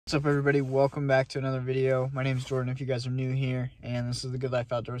What's up, everybody? Welcome back to another video. My name is Jordan if you guys are new here, and this is the GoodLife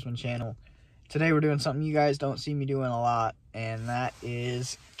Outdoorsman channel. Today we're doing something you guys don't see me doing a lot, and that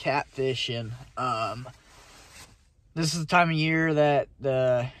is catfishing. This is the time of year that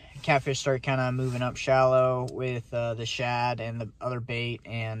the catfish start kind of moving up shallow with the shad and the other bait,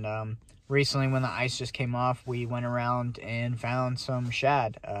 and recently when the ice just came off, we went around and found some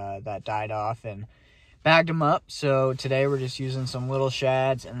shad that died off and bagged them up. So today we're just using some little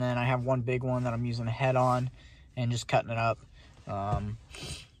shads, and then I have one big one that I'm using a head on and just cutting it up.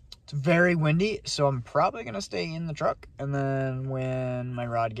 It's very windy, so I'm probably gonna stay in the truck, and then when my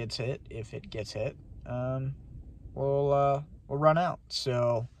rod gets hit, if it gets hit, we'll run out.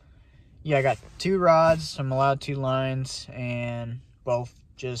 So yeah, I got 2 rods, I'm allowed 2 lines, and both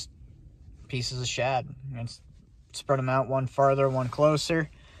just pieces of shad. And spread them out, one farther, one closer.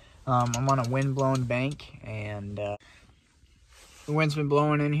 I'm on a wind-blown bank, and the wind's been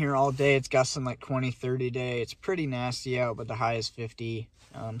blowing in here all day. It's gusting like 20, 30 day. It's pretty nasty out, but the high is 50.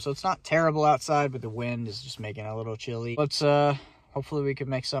 So it's not terrible outside, but the wind is just making it a little chilly. Let's hopefully we could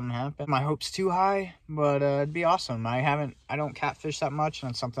make something happen. My hope's too high, but it'd be awesome. I don't catfish that much,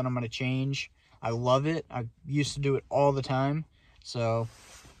 and it's something I'm gonna change. I love it. I used to do it all the time. So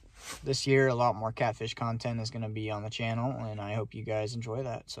this year, a lot more catfish content is going to be on the channel, and I hope you guys enjoy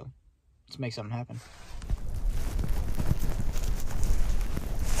that. So let's make something happen.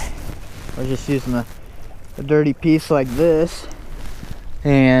 We're just using a dirty piece like this,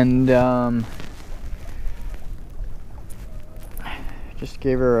 and just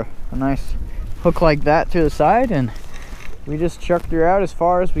gave her a nice hook like that to the side, and we just chucked her out as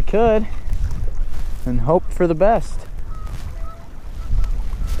far as we could and hoped for the best.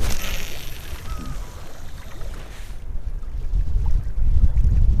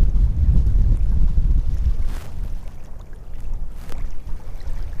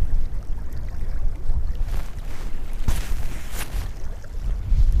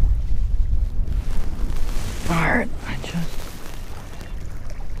 Alright,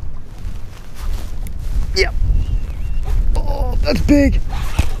 yep. Oh, that's big.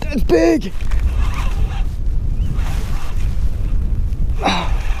 That's big.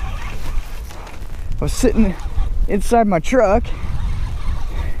 I was sitting inside my truck,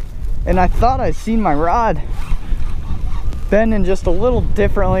 and I thought I'd seen my rod bending just a little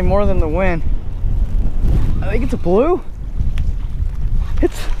differently, more than the wind. I think it's a blue.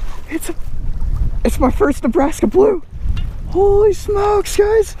 It's my first Nebraska blue. Holy smokes,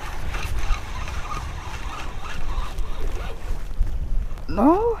 guys.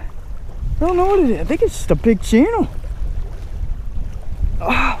 No, I don't know what it is. I think it's just a big channel.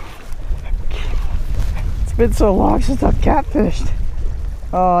 Oh, it's been so long since I've catfished.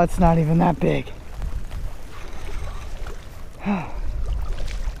 Oh, it's not even that big.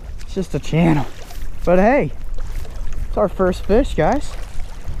 It's just a channel. But hey, it's our first fish, guys.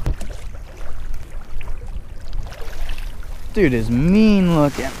 Dude is mean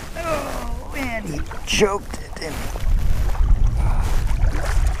looking. Oh man, he choked it in.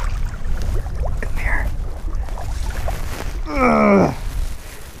 Come here. Ugh.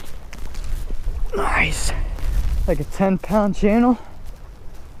 Nice. Like a 10-pound channel.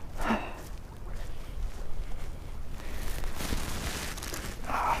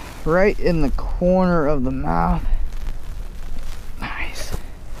 Right in the corner of the mouth. Nice.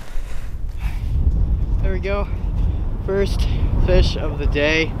 There we go. First fish of the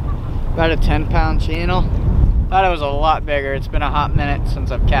day, about a 10-pound channel. Thought it was a lot bigger. It's been a hot minute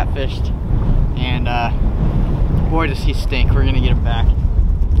since I've catfished, and boy does he stink. We're gonna get him back.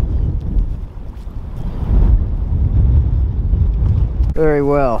 Very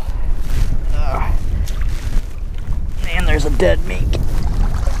well. Man, there's a dead mink.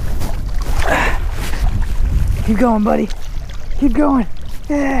 Keep going, buddy. Keep going.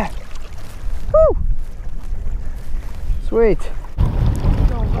 Yeah. Woo! Sweet. Keep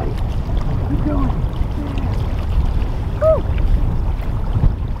going, buddy. Keep going. Yeah. Woo!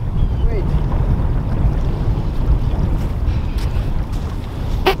 Sweet.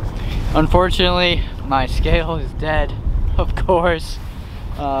 Unfortunately, my scale is dead, of course.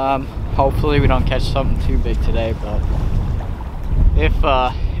 Hopefully we don't catch something too big today, but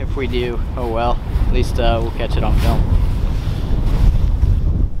if we do, oh well. At least we'll catch it on film.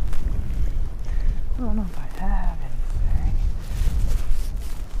 I don't know if I have anything.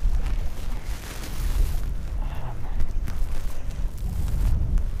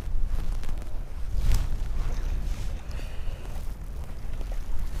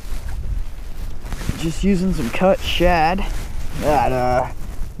 Just using some cut shad that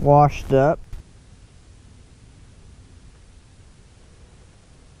washed up.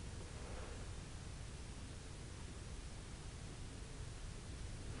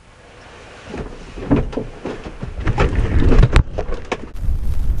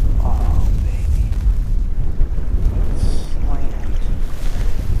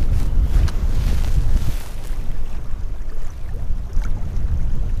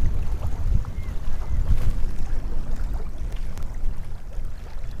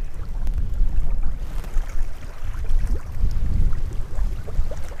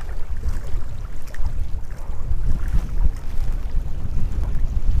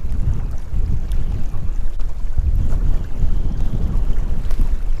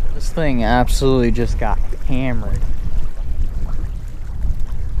 thing absolutely just got hammered.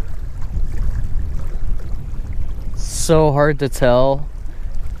 So hard to tell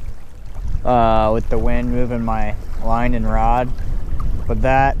with the wind moving my line and rod, but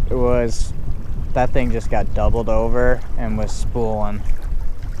that thing just got doubled over and was spooling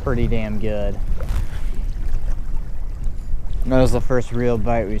pretty damn good. That was the first real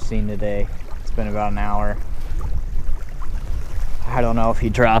bite we've seen today. It's been about an hour. I don't know if he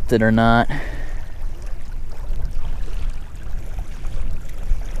dropped it or not.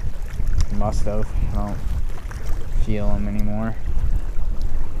 He must have. I don't feel him anymore.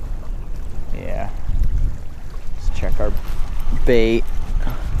 Yeah. Let's check our bait.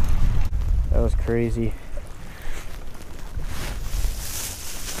 That was crazy.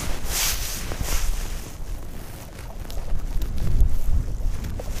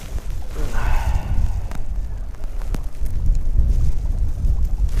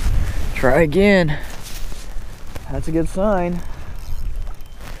 Try again. That's a good sign.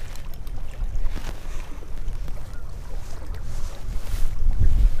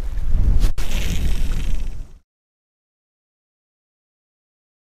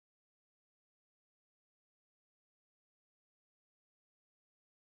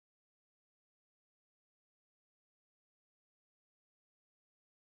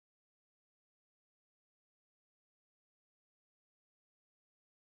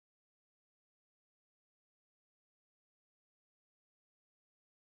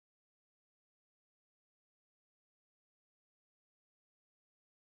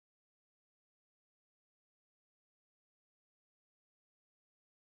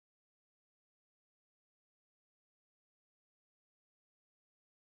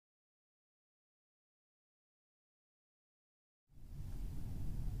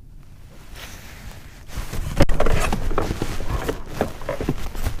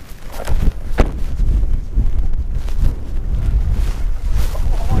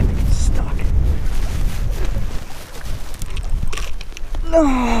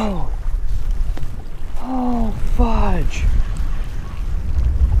 No! Oh, fudge.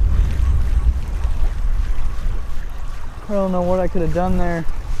 I don't know what I could have done there.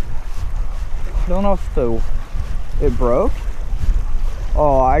 I don't know if it broke.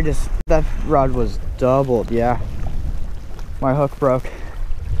 Oh, that rod was doubled, yeah. My hook broke.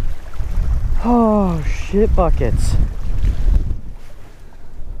 Oh, shit buckets.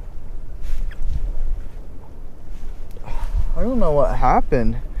 I don't know what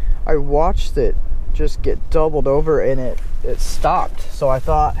happened. I watched it just get doubled over and it stopped. So I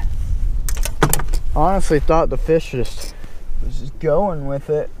honestly thought the fish was just going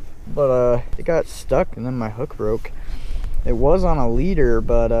with it, but it got stuck and then my hook broke. It was on a leader,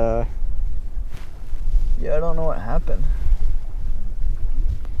 but yeah, I don't know what happened.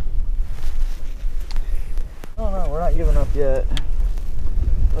 I don't know, we're not giving up yet.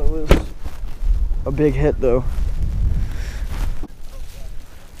 That was a big hit though.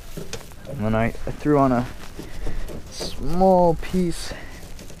 And then I threw on a small piece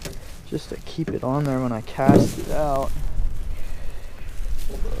just to keep it on there when I cast it out.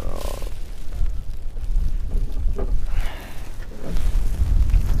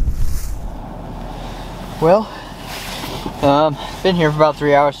 Well, been here for about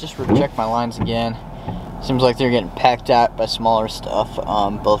 3 hours just to check my lines again. Seems like they're getting packed out by smaller stuff.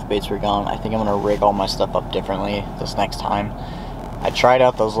 Both baits were gone. I think I'm gonna rig all my stuff up differently this next time. I tried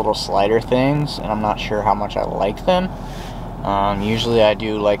out those little slider things, and I'm not sure how much I like them. Usually I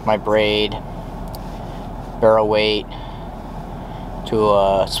do like my braid, barrel weight to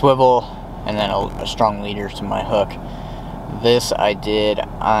a swivel, and then a strong leader to my hook. This I did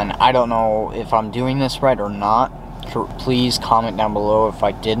on, I don't know if I'm doing this right or not. Please comment down below if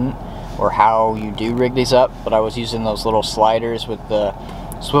I didn't, or how you do rig these up. But I was using those little sliders with the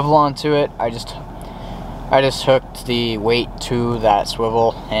swivel onto it. I just hooked the weight to that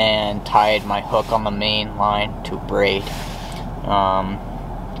swivel and tied my hook on the main line to braid. I'm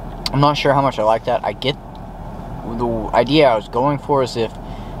not sure how much I like that. I get the idea I was going for is if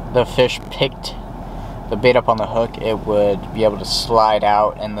the fish picked the bait up on the hook, it would be able to slide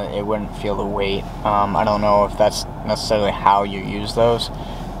out and it wouldn't feel the weight. I don't know if that's necessarily how you use those,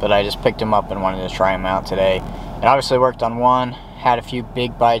 but I just picked them up and wanted to try them out today. It obviously worked on one, had a few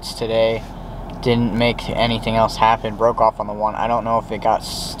big bites today, didn't make anything else happen, broke off on the one. I don't know if it got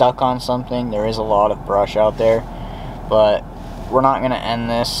stuck on something. There is a lot of brush out there, but we're not going to end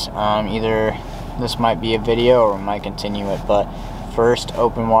this. Either this might be a video or we might continue it, but first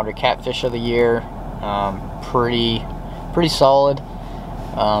open water catfish of the year. Pretty solid.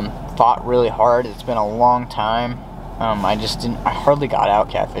 Fought really hard. It's been a long time. I hardly got out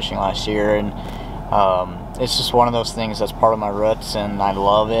catfishing last year, and it's just one of those things that's part of my roots, and I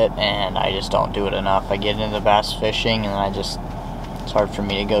love it, and I just don't do it enough. I get into bass fishing, and it's hard for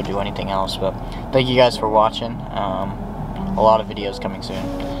me to go do anything else. But thank you guys for watching. A lot of videos coming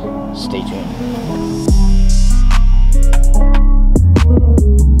soon. Stay tuned.